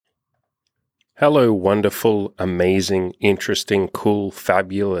Hello, wonderful, amazing, interesting, cool,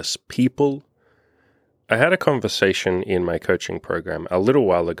 fabulous people. I had a conversation in my coaching program a little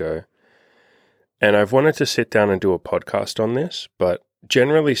while ago, and I've wanted to sit down and do a podcast on this, but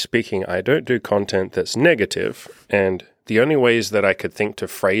generally speaking, I don't do content that's negative, and the only ways that I could think to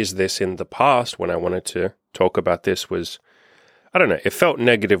phrase this in the past when I wanted to talk about this was, I don't know, it felt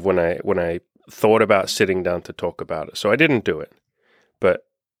negative when I thought about sitting down to talk about it, so I didn't do it. But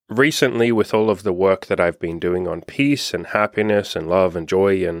recently, with all of the work that I've been doing on peace and happiness and love and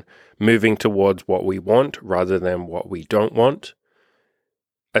joy and moving towards what we want rather than what we don't want,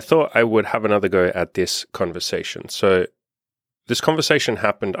 I thought I would have another go at this conversation. So this conversation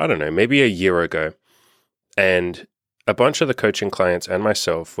happened, I don't know, maybe a year ago, and a bunch of the coaching clients and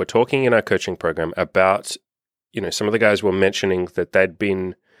myself were talking in our coaching program about, some of the guys were mentioning that they'd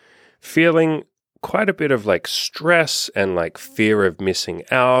been feeling quite a bit of like stress and like fear of missing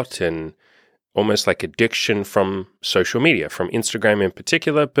out and almost like addiction from social media, from Instagram in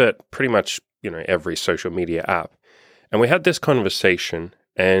particular, but pretty much, every social media app. And we had this conversation,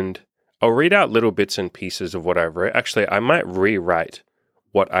 and I'll read out little bits and pieces of what I wrote. Actually, I might rewrite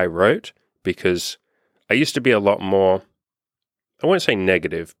what I wrote because I used to be a lot more, I won't say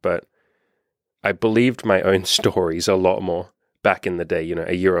negative, but I believed my own stories a lot more. Back in the day,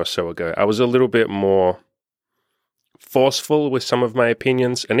 a year or so ago, I was a little bit more forceful with some of my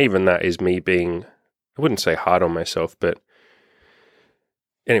opinions. And even that is me being, I wouldn't say hard on myself, but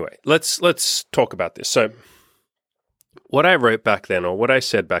anyway, let's talk about this. So what I wrote back then, or what I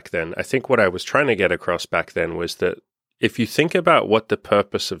said back then, I think what I was trying to get across back then was that if you think about what the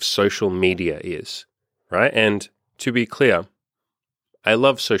purpose of social media is, right? And to be clear, I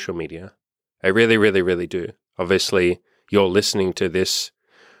love social media. I really, really, really do. Obviously, you're listening to this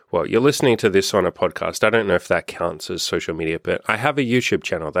on a podcast. I don't know if that counts as social media, but I have a YouTube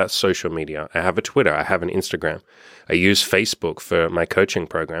channel. That's social media. I have a Twitter. I have an Instagram. I use Facebook for my coaching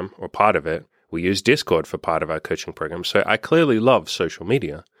program, or part of it. We use Discord for part of our coaching program. So I clearly love social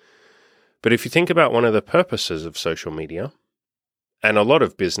media. But if you think about one of the purposes of social media, and a lot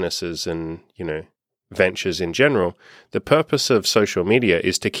of businesses and, ventures in general, the purpose of social media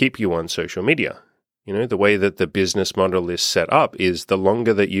is to keep you on social media. The way that the business model is set up is the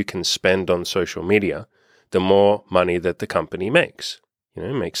longer that you can spend on social media, the more money that the company makes.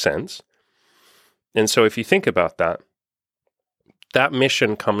 It makes sense. And so if you think about that, that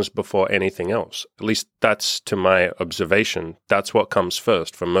mission comes before anything else. At least that's, to my observation, that's what comes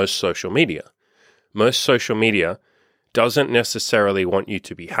first for most social media. Most social media doesn't necessarily want you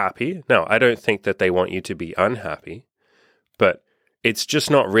to be happy. Now, I don't think that they want you to be unhappy, but it's just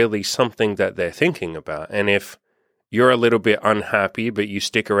not really something that they're thinking about. And if you're a little bit unhappy, but you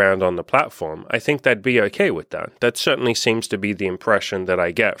stick around on the platform, I think they'd be okay with that. That certainly seems to be the impression that I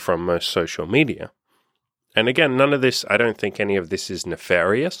get from most social media. And again, none of this, I don't think any of this is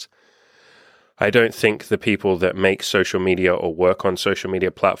nefarious. I don't think the people that make social media or work on social media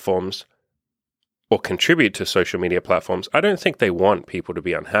platforms or contribute to social media platforms, I don't think they want people to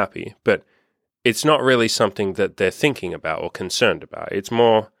be unhappy, but it's not really something that they're thinking about or concerned about. It's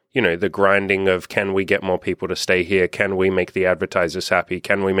more, the grinding of, can we get more people to stay here? Can we make the advertisers happy?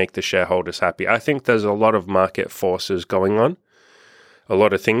 Can we make the shareholders happy? I think there's a lot of market forces going on, a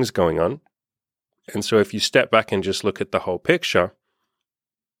lot of things going on. And so if you step back and just look at the whole picture,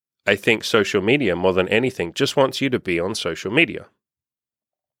 I think social media, more than anything, just wants you to be on social media.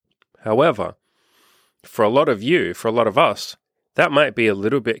 However, for a lot of you, for a lot of us, that might be a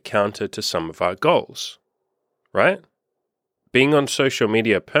little bit counter to some of our goals, right? Being on social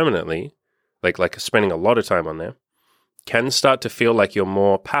media permanently, like spending a lot of time on there, can start to feel like you're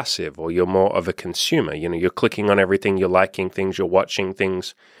more passive or you're more of a consumer. You're clicking on everything, you're liking things, you're watching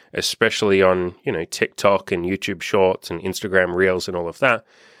things, especially on, TikTok and YouTube Shorts and Instagram Reels and all of that.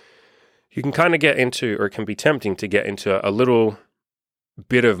 You can kind of get into, or it can be tempting to get into a little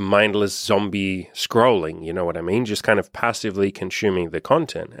bit of mindless zombie scrolling, you know what I mean? Just kind of passively consuming the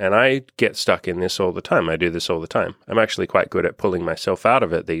content. And I get stuck in this all the time. I do this all the time. I'm actually quite good at pulling myself out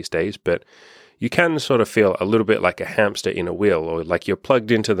of it these days, but you can sort of feel a little bit like a hamster in a wheel, or like you're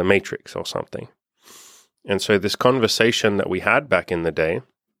plugged into the Matrix or something. And so this conversation that we had back in the day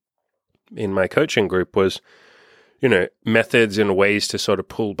in my coaching group was, methods and ways to sort of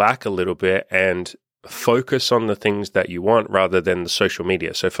pull back a little bit and focus on the things that you want rather than the social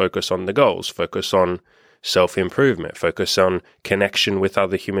media. So focus on the goals, focus on self-improvement, focus on connection with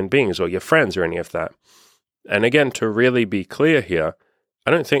other human beings or your friends or any of that. And again, to really be clear here,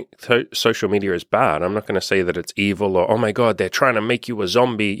 I don't think social media is bad. I'm not going to say that it's evil or, oh my God, they're trying to make you a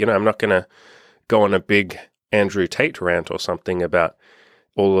zombie. I'm not going to go on a big Andrew Tate rant or something about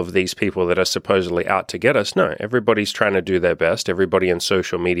all of these people that are supposedly out to get us. No, everybody's trying to do their best. Everybody in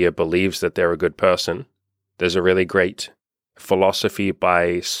social media believes that they're a good person. There's a really great philosophy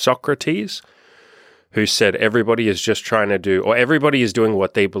by Socrates who said everybody is just trying to do, or everybody is doing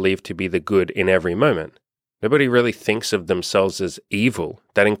what they believe to be the good in every moment. Nobody really thinks of themselves as evil.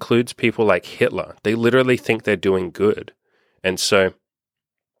 That includes people like Hitler. They literally think they're doing good. And so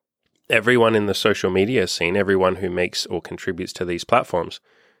everyone in the social media scene, everyone who makes or contributes to these platforms,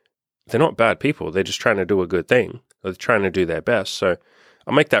 they're not bad people. They're just trying to do a good thing. They're trying to do their best. So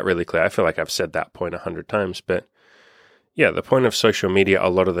I'll make that really clear. I feel like I've said that point 100 times, but yeah, the point of social media a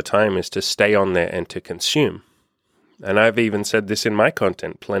lot of the time is to stay on there and to consume. And I've even said this in my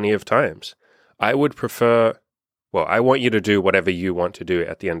content plenty of times. I would prefer, well, I want you to do whatever you want to do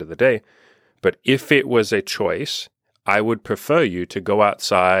at the end of the day, but if it was a choice, I would prefer you to go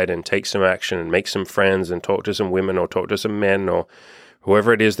outside and take some action and make some friends and talk to some women or talk to some men or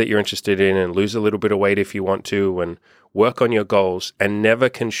whoever it is that you're interested in and lose a little bit of weight if you want to and work on your goals and never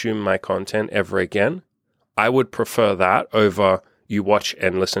consume my content ever again. I would prefer that over you watch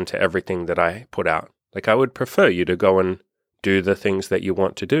and listen to everything that I put out. Like, I would prefer you to go and do the things that you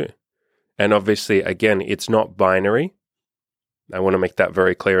want to do. And obviously, again, it's not binary. I want to make that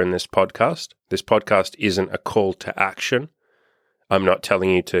very clear in this podcast. This podcast isn't a call to action. I'm not telling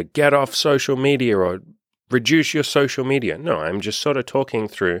you to get off social media or reduce your social media. No, I'm just sort of talking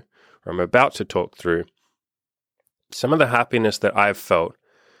through, or I'm about to talk through, some of the happiness that I've felt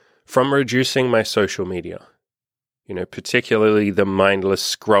from reducing my social media. You know, particularly the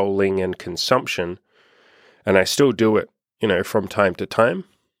mindless scrolling and consumption. And I still do it, you know, from time to time.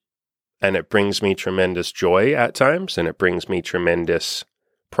 And it brings me tremendous joy at times, and it brings me tremendous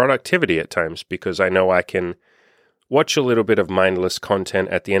productivity at times, because I know I can watch a little bit of mindless content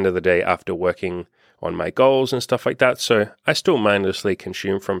at the end of the day after working on my goals and stuff like that. So I still mindlessly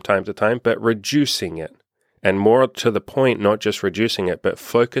consume from time to time, but reducing it. And more to the point, not just reducing it, but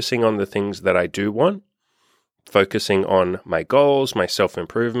focusing on the things that I do want, focusing on my goals, my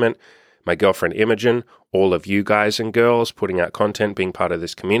self-improvement, my girlfriend Imogen, all of you guys and girls, putting out content, being part of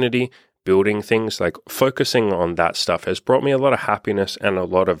this community, building things, like focusing on that stuff has brought me a lot of happiness and a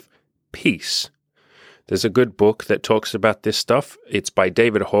lot of peace. There's a good book that talks about this stuff. It's by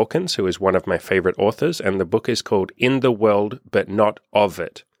David Hawkins, who is one of my favorite authors, and the book is called In the World, But Not of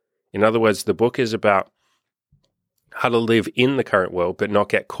It. In other words, the book is about how to live in the current world, but not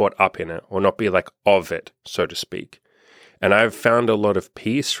get caught up in it, or not be like of it, so to speak. And I've found a lot of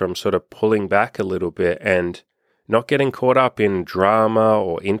peace from sort of pulling back a little bit and not getting caught up in drama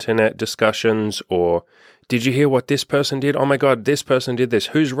or internet discussions or, did you hear what this person did? Oh my God, this person did this.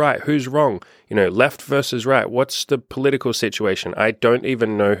 Who's right? Who's wrong? You know, left versus right. What's the political situation? I don't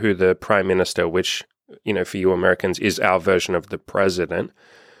even know who the prime minister, which, you know, for you Americans is our version of the president.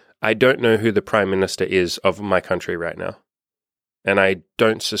 I don't know who the prime minister is of my country right now. And I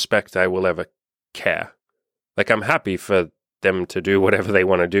don't suspect I will ever care. Like, I'm happy for them to do whatever they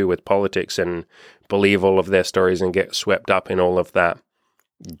want to do with politics and believe all of their stories and get swept up in all of that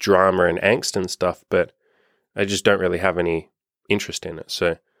drama and angst and stuff, but I just don't really have any interest in it.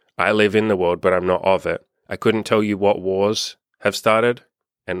 So I live in the world, but I'm not of it. I couldn't tell you what wars have started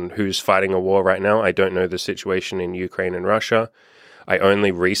and who's fighting a war right now. I don't know the situation in Ukraine and Russia. I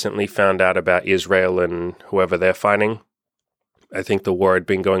only recently found out about Israel and whoever they're fighting. I think the war had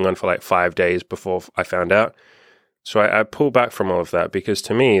been going on for like 5 days before I found out. So I pull back from all of that, because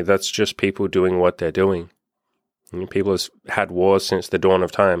to me, that's just people doing what they're doing. And people have had wars since the dawn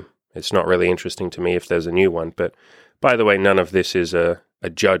of time. It's not really interesting to me if there's a new one. But by the way, none of this is a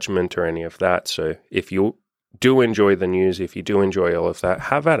judgment or any of that. So if you do enjoy the news, if you do enjoy all of that,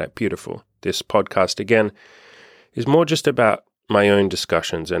 have at it. Beautiful. This podcast, again, is more just about my own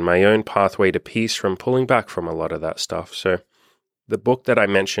discussions and my own pathway to peace from pulling back from a lot of that stuff. So the book that I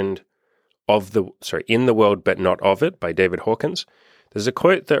mentioned, In the World But Not of It, by David Hawkins, there's a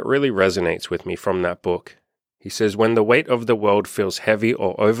quote that really resonates with me from that book. He says, "When the weight of the world feels heavy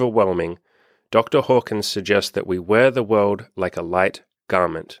or overwhelming, Dr. Hawkins suggests that we wear the world like a light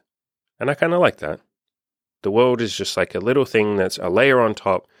garment." And I kind of like that. The world is just like a little thing that's a layer on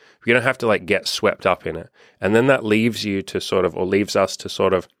top. You don't have to like get swept up in it. And then that leaves you to sort of, or leaves us to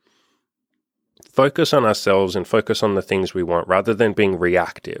sort of focus on ourselves and focus on the things we want rather than being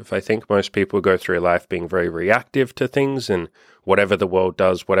reactive. I think most people go through life being very reactive to things, and whatever the world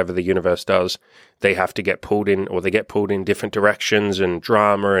does, whatever the universe does, they have to get pulled in, or they get pulled in different directions, and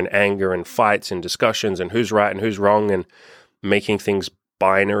drama and anger and fights and discussions and who's right and who's wrong, and making things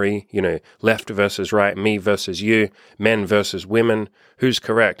binary, you know, left versus right, me versus you, men versus women, who's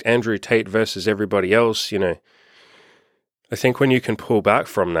correct, Andrew Tate versus everybody else, you know. I think when you can pull back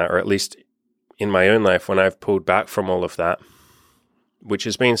from that, or at least in my own life, when I've pulled back from all of that, which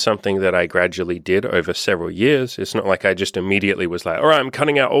has been something that I gradually did over several years. It's not like I just immediately was like, all right, I'm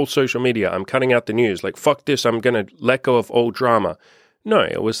cutting out all social media. I'm cutting out the news. Like, fuck this. I'm going to let go of all drama. No,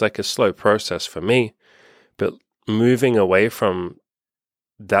 it was like a slow process for me. But moving away from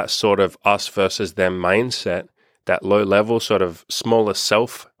that sort of us versus them mindset, that low level sort of smaller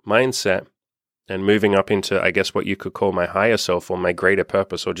self mindset, and moving up into, I guess, what you could call my higher self or my greater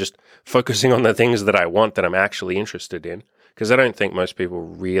purpose, or just focusing on the things that I want, that I'm actually interested in. Because I don't think most people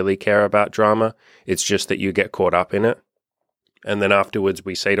really care about drama. It's just that you get caught up in it. And then afterwards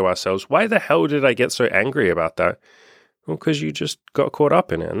we say to ourselves, why the hell did I get so angry about that? Well, because you just got caught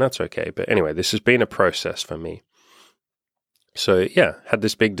up in it, and that's okay. But anyway, this has been a process for me. So yeah, had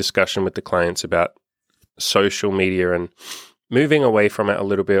this big discussion with the clients about social media and moving away from it a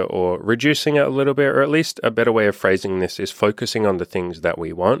little bit, or reducing it a little bit, or at least a better way of phrasing this is focusing on the things that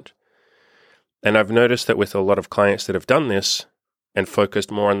we want. And I've noticed that with a lot of clients that have done this and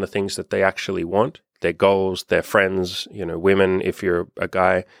focused more on the things that they actually want, their goals, their friends, women if you're a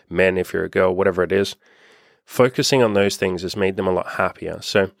guy, men if you're a girl, whatever it is, focusing on those things has made them a lot happier.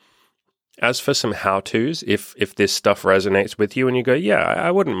 So as for some how-tos, if this stuff resonates with you and you go, yeah, I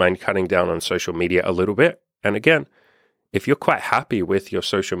wouldn't mind cutting down on social media a little bit. And again, if you're quite happy with your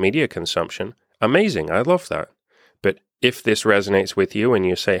social media consumption, amazing, I love that. But if this resonates with you and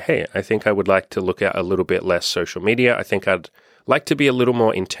you say, hey, I think I would like to look at a little bit less social media, I think I'd like to be a little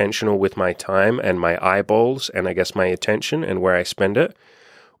more intentional with my time and my eyeballs and I guess my attention and where I spend it,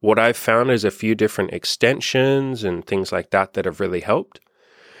 what I've found is a few different extensions and things like that have really helped.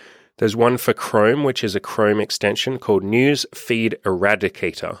 There's one for Chrome, which is a Chrome extension called News Feed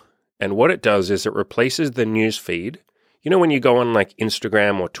Eradicator. And what it does is it replaces the news feed. You know, when you go on like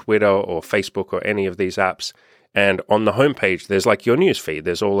Instagram or Twitter or Facebook or any of these apps, and on the homepage, there's like your news feed.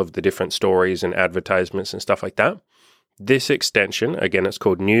 There's all of the different stories and advertisements and stuff like that. This extension, again, it's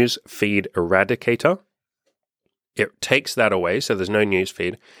called News Feed Eradicator. It takes that away, so there's no news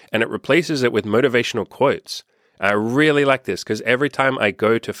feed, and it replaces it with motivational quotes. I really like this because every time I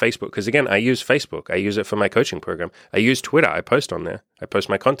go to Facebook, because again, I use Facebook. I use it for my coaching program. I use Twitter. I post on there. I post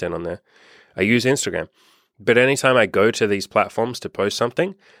my content on there. I use Instagram. But anytime I go to these platforms to post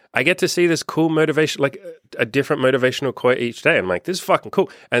something, I get to see this cool motivation, like a different motivational quote each day. I'm like, this is fucking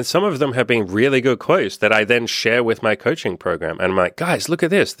cool. And some of them have been really good quotes that I then share with my coaching program. And I'm like, guys, look at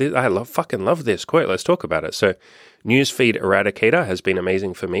this. I fucking love this quote. Let's talk about it. So Newsfeed Eradicator has been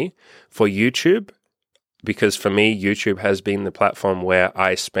amazing for me. For YouTube, because for me, YouTube has been the platform where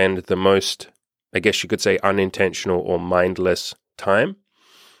I spend the most, I guess you could say, unintentional or mindless time.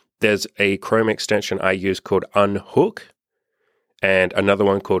 There's a Chrome extension I use called Unhook, and another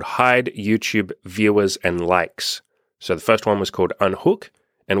one called Hide YouTube Viewers and Likes. So the first one was called Unhook,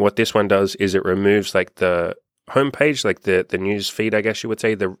 and what this one does is it removes like the homepage, like the news feed, I guess you would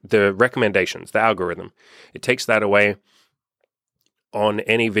say, the recommendations, the algorithm. It takes that away. On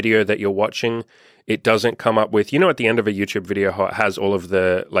any video that you're watching, it doesn't come up with, at the end of a YouTube video, how it has all of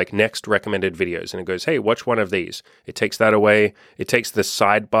the like next recommended videos and it goes, hey, watch one of these. It takes that away. It takes the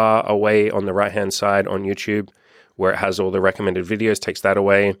sidebar away on the right-hand side on YouTube where it has all the recommended videos, takes that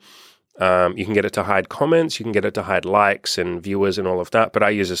away. You can get it to hide comments. You can get it to hide likes and viewers and all of that. But I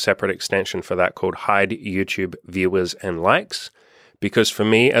use a separate extension for that called Hide YouTube Viewers and Likes. Because for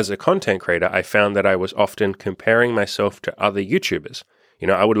me, as a content creator, I found that I was often comparing myself to other YouTubers.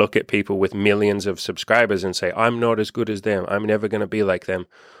 I would look at people with millions of subscribers and say, I'm not as good as them. I'm never going to be like them.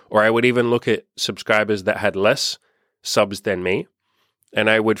 Or I would even look at subscribers that had less subs than me. And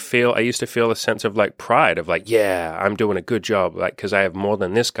I used to feel a sense of like pride of like, yeah, I'm doing a good job, like, because I have more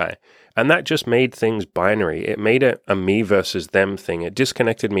than this guy. And that just made things binary. It made it a me versus them thing. It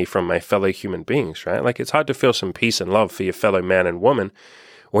disconnected me from my fellow human beings, right? Like, it's hard to feel some peace and love for your fellow man and woman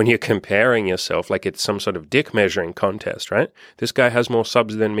when you're comparing yourself like it's some sort of dick measuring contest, right? This guy has more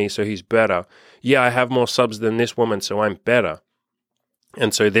subs than me, so he's better. Yeah, I have more subs than this woman, so I'm better.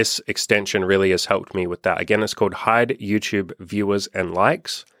 And so this extension really has helped me with that. Again, it's called Hide YouTube Viewers and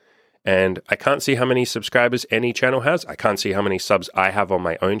Likes. And I can't see how many subscribers any channel has. I can't see how many subs I have on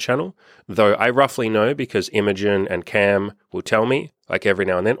my own channel, though I roughly know because Imogen and Cam will tell me, like every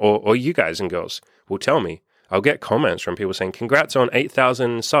now and then, or you guys and girls will tell me. I'll get comments from people saying, congrats on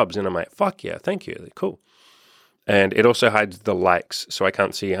 8,000 subs. And I'm like, fuck yeah, thank you. Cool. And it also hides the likes, so I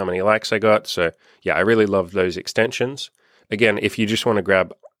can't see how many likes I got. So yeah, I really love those extensions. Again, if you just want to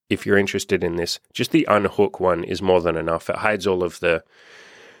grab, if you're interested in this, just the Unhook one is more than enough. It hides all of the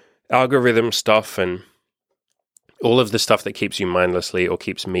algorithm stuff and all of the stuff that keeps you mindlessly or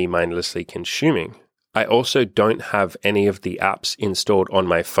keeps me mindlessly consuming. I also don't have any of the apps installed on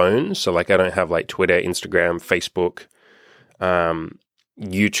my phone. So like I don't have like Twitter, Instagram, Facebook,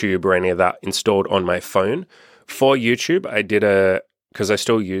 YouTube or any of that installed on my phone. For YouTube, I did because I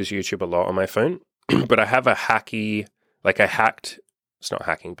still use YouTube a lot on my phone, but I have it's not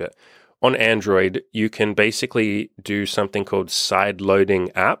hacking, but on Android, you can basically do something called side loading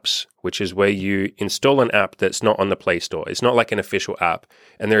apps, which is where you install an app that's not on the Play Store. It's not like an official app.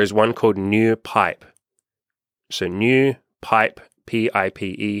 And there is one called NewPipe. So NewPipe,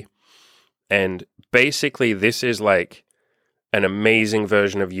 Pipe. And basically, this is like an amazing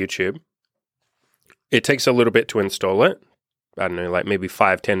version of YouTube. It takes a little bit to install it. I don't know, like maybe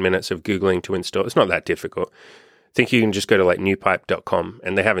 5-10 minutes of Googling to install. It's not that difficult. I think you can just go to like newpipe.com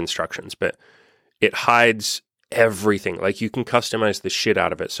and they have instructions, but it hides everything. Like you can customize the shit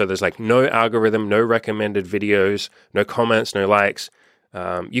out of it. So there's like no algorithm, no recommended videos, no comments, no likes.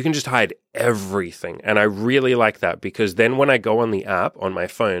 You can just hide everything. And I really like that because then when I go on the app on my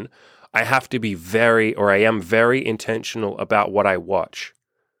phone, I have to be I am very intentional about what I watch.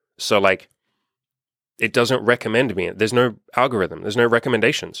 So like, it doesn't recommend me. There's no algorithm. There's no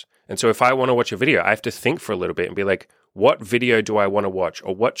recommendations. And so if I want to watch a video, I have to think for a little bit and be like, what video do I want to watch?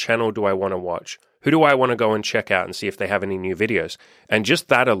 Or what channel do I want to watch? Who do I want to go and check out and see if they have any new videos? And just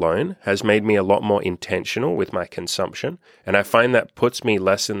that alone has made me a lot more intentional with my consumption. And I find that puts me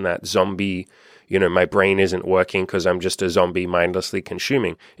less in that zombie, my brain isn't working because I'm just a zombie mindlessly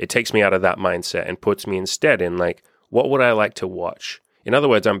consuming. It takes me out of that mindset and puts me instead in like, what would I like to watch? In other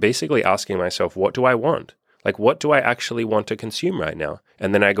words, I'm basically asking myself, what do I want? Like, what do I actually want to consume right now?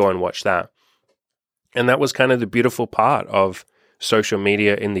 And then I go and watch that. And that was kind of the beautiful part of social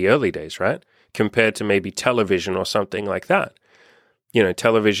media in the early days, right? Compared to maybe television or something like that.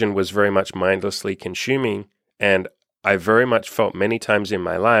 Television was very much mindlessly consuming. And I very much felt many times in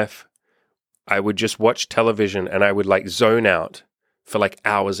my life, I would just watch television and I would like zone out for like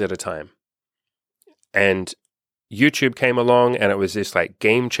hours at a time. And YouTube came along and it was this like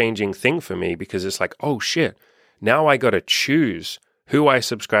game-changing thing for me because it's like, oh shit, now I got to choose who I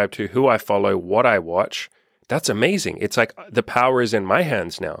subscribe to, who I follow, what I watch. That's amazing. It's like the power is in my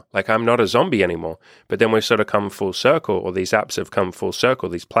hands now. Like I'm not a zombie anymore. But then we've sort of come full circle, or these apps have come full circle,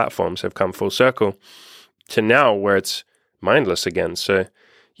 these platforms have come full circle to now where it's mindless again. So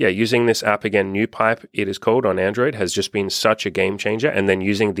yeah, using this app again, NewPipe, it is called on Android, has just been such a game changer. And then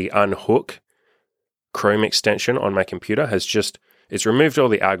using the Unhook Chrome extension on my computer it's removed all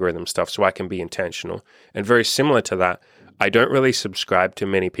the algorithm stuff so I can be intentional. And very similar to that, I don't really subscribe to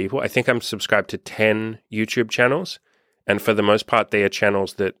many people. I think I'm subscribed to 10 YouTube channels. And for the most part, they are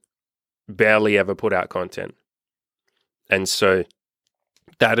channels that barely ever put out content. And so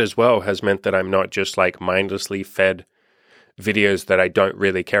that as well has meant that I'm not just like mindlessly fed videos that I don't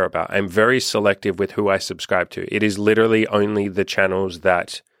really care about. I'm very selective with who I subscribe to. It is literally only the channels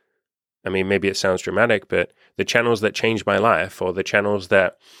that, maybe it sounds dramatic, but the channels that change my life, or the channels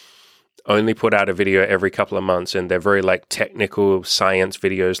that only put out a video every couple of months and they're very like technical science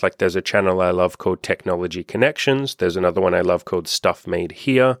videos. Like there's a channel I love called Technology Connections. There's another one I love called Stuff Made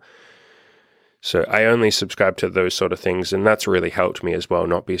Here. So I only subscribe to those sort of things, and that's really helped me as well,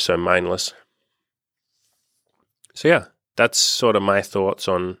 not be so mindless. So yeah, that's sort of my thoughts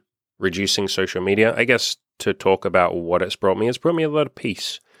on reducing social media. I guess to talk about what it's brought me a lot of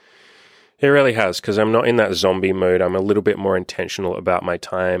peace. It really has, because I'm not in that zombie mode. I'm a little bit more intentional about my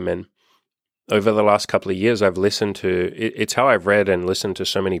time. And over the last couple of years, I've listened to, it's how I've read and listened to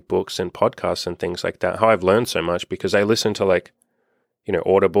so many books and podcasts and things like that, how I've learned so much, because I listen to like,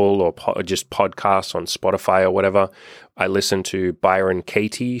 Audible or just podcasts on Spotify or whatever. I listen to Byron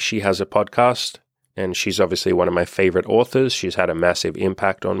Katie. She has a podcast, and she's obviously one of my favorite authors. She's had a massive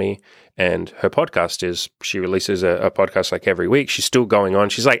impact on me. And her podcast she releases a podcast like every week. She's still going on.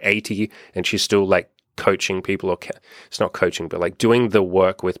 She's like 80 and she's still like coaching people, or it's not coaching, but like doing the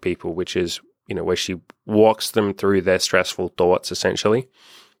work with people, which is, where she walks them through their stressful thoughts essentially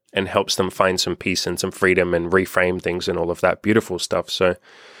and helps them find some peace and some freedom and reframe things and all of that beautiful stuff. So,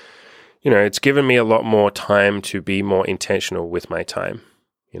 it's given me a lot more time to be more intentional with my time,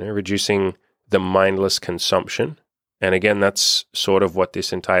 reducing the mindless consumption. And again, that's sort of what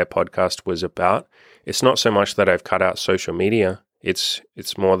this entire podcast was about. It's not so much that I've cut out social media. It's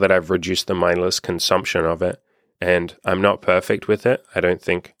more that I've reduced the mindless consumption of it. And I'm not perfect with it. I don't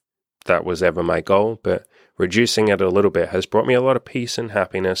think that was ever my goal, but reducing it a little bit has brought me a lot of peace and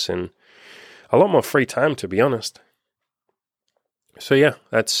happiness and a lot more free time, to be honest. So yeah,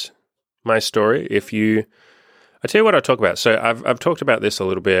 that's my story. I tell you what I'll talk about. So I've talked about this a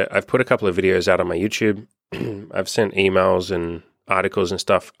little bit. I've put a couple of videos out on my YouTube. I've sent emails and articles and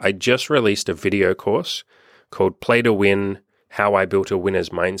stuff, I just released a video course called Play to Win, How I Built a Winner's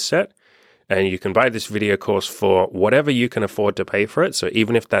Mindset. And you can buy this video course for whatever you can afford to pay for it. So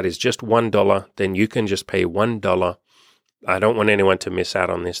even if that is just $1, then you can just pay $1. I don't want anyone to miss out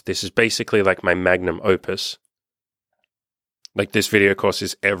on this. This is basically like my magnum opus. Like, this video course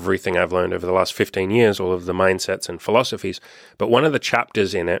is everything I've learned over the last 15 years, all of the mindsets and philosophies. But one of the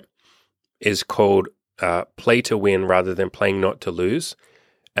chapters in it is called Play to Win rather than Playing Not to Lose.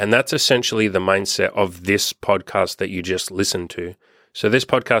 And that's essentially the mindset of this podcast that you just listened to. So this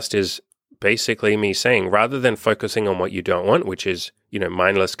podcast is basically me saying, rather than focusing on what you don't want, which is,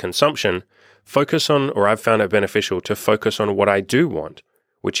 mindless consumption, focus on, or I've found it beneficial to focus on what I do want,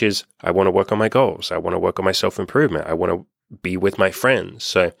 which is I want to work on my goals. I want to work on my self-improvement. I want to be with my friends.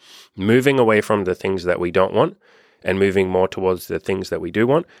 So moving away from the things that we don't want and moving more towards the things that we do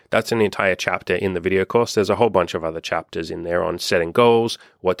want, that's an entire chapter in the video course. There's a whole bunch of other chapters in there on setting goals,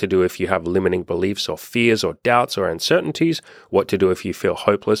 what to do if you have limiting beliefs or fears or doubts or uncertainties, what to do if you feel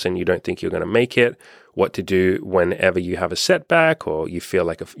hopeless and you don't think you're going to make it, what to do whenever you have a setback or you feel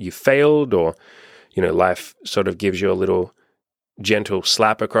like you failed, or, life sort of gives you a little gentle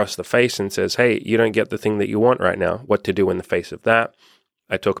slap across the face and says, hey, you don't get the thing that you want right now, what to do in the face of that.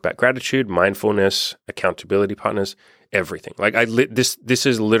 I talk about gratitude, mindfulness, accountability partners, everything. Like this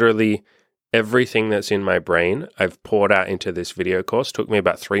is literally everything that's in my brain. I've poured out into this video course. Took me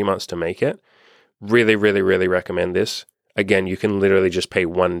about 3 months to make it. Really, really, really recommend this. Again, you can literally just pay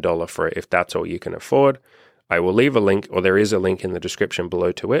 $1 for it if that's all you can afford. I will leave a link, or there is a link in the description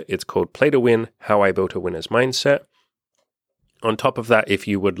below to it. It's called Play to Win, How I Built a Winner's Mindset. On top of that, if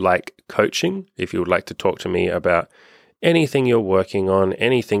you would like coaching, if you would like to talk to me about anything you're working on,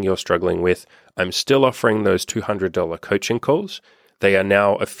 anything you're struggling with, I'm still offering those $200 coaching calls. They are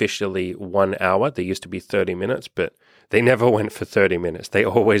now officially 1 hour. They used to be 30 minutes, but they never went for 30 minutes. They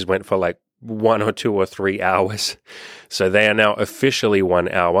always went for like 1 or 2 or 3 hours. So they are now officially 1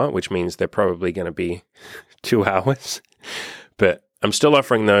 hour, which means they're probably going to be 2 hours. But I'm still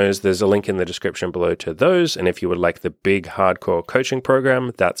offering those. There's a link in the description below to those. And if you would like the big hardcore coaching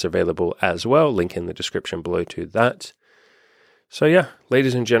program, that's available as well. Link in the description below to that. So yeah,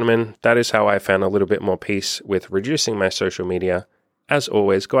 ladies and gentlemen, that is how I found a little bit more peace with reducing my social media. As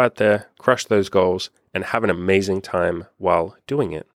always, go out there, crush those goals, and have an amazing time while doing it.